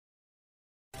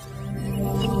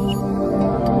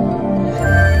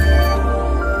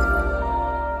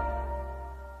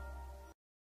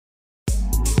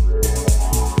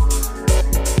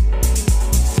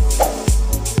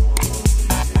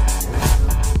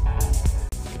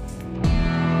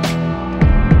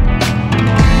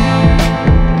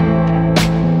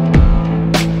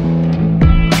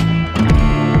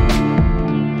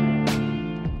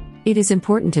It is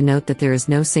important to note that there is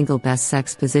no single best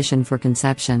sex position for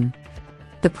conception.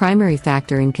 The primary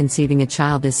factor in conceiving a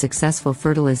child is successful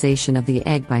fertilization of the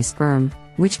egg by sperm,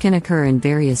 which can occur in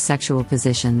various sexual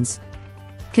positions.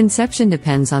 Conception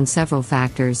depends on several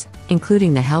factors,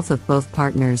 including the health of both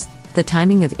partners, the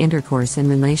timing of intercourse in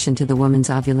relation to the woman's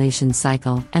ovulation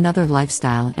cycle, and other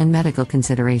lifestyle and medical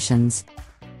considerations.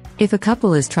 If a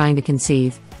couple is trying to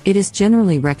conceive, it is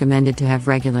generally recommended to have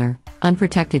regular,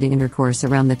 unprotected intercourse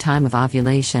around the time of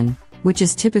ovulation, which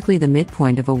is typically the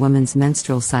midpoint of a woman's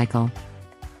menstrual cycle.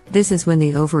 This is when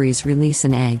the ovaries release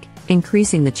an egg,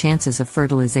 increasing the chances of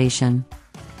fertilization.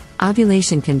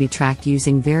 Ovulation can be tracked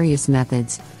using various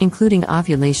methods, including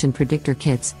ovulation predictor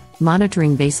kits,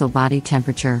 monitoring basal body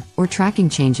temperature, or tracking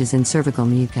changes in cervical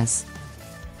mucus.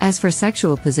 As for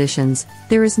sexual positions,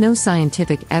 there is no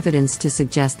scientific evidence to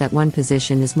suggest that one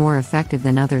position is more effective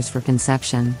than others for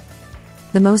conception.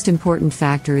 The most important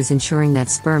factor is ensuring that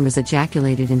sperm is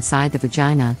ejaculated inside the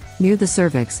vagina, near the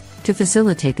cervix, to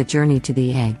facilitate the journey to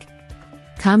the egg.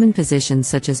 Common positions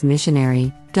such as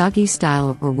missionary, doggy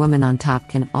style, or woman on top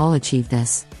can all achieve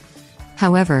this.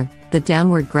 However, the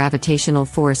downward gravitational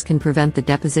force can prevent the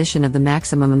deposition of the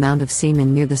maximum amount of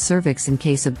semen near the cervix in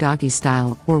case of doggy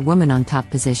style or woman on top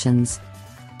positions.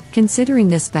 Considering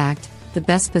this fact, the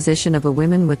best position of a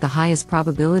woman with the highest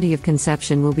probability of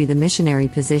conception will be the missionary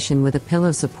position with a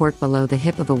pillow support below the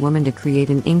hip of a woman to create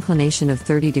an inclination of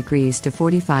 30 degrees to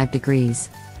 45 degrees.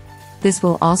 This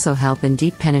will also help in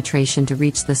deep penetration to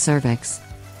reach the cervix.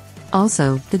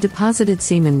 Also, the deposited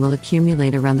semen will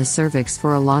accumulate around the cervix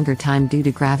for a longer time due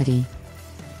to gravity.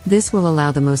 This will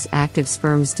allow the most active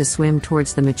sperms to swim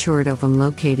towards the matured ovum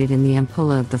located in the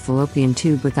ampulla of the fallopian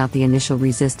tube without the initial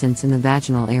resistance in the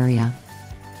vaginal area.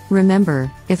 Remember,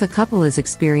 if a couple is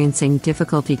experiencing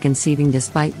difficulty conceiving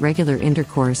despite regular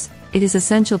intercourse, it is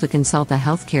essential to consult a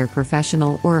healthcare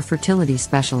professional or a fertility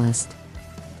specialist.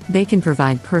 They can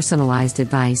provide personalized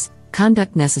advice,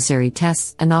 conduct necessary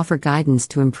tests, and offer guidance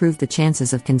to improve the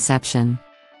chances of conception.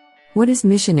 What is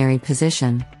missionary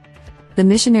position? The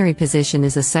missionary position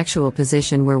is a sexual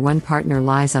position where one partner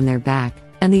lies on their back,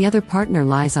 and the other partner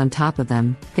lies on top of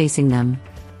them, facing them.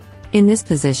 In this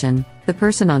position, the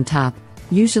person on top,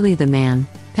 usually the man,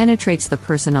 penetrates the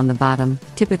person on the bottom,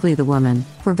 typically the woman,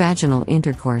 for vaginal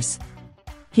intercourse.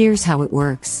 Here's how it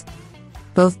works.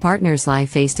 Both partners lie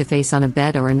face to face on a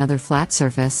bed or another flat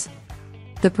surface.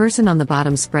 The person on the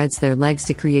bottom spreads their legs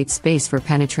to create space for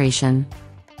penetration.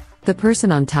 The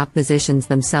person on top positions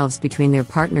themselves between their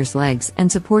partner's legs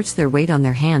and supports their weight on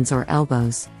their hands or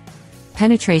elbows.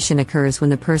 Penetration occurs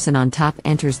when the person on top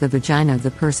enters the vagina of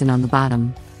the person on the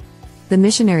bottom. The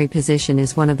missionary position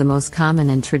is one of the most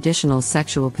common and traditional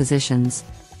sexual positions.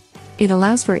 It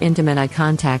allows for intimate eye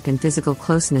contact and physical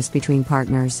closeness between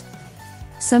partners.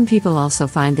 Some people also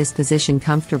find this position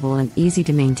comfortable and easy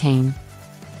to maintain.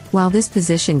 While this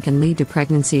position can lead to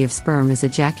pregnancy if sperm is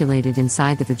ejaculated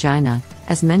inside the vagina,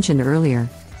 as mentioned earlier,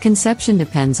 conception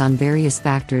depends on various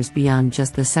factors beyond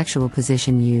just the sexual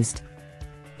position used.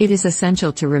 It is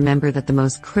essential to remember that the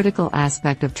most critical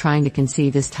aspect of trying to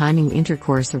conceive is timing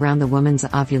intercourse around the woman's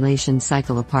ovulation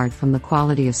cycle apart from the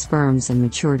quality of sperms and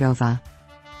matured ova.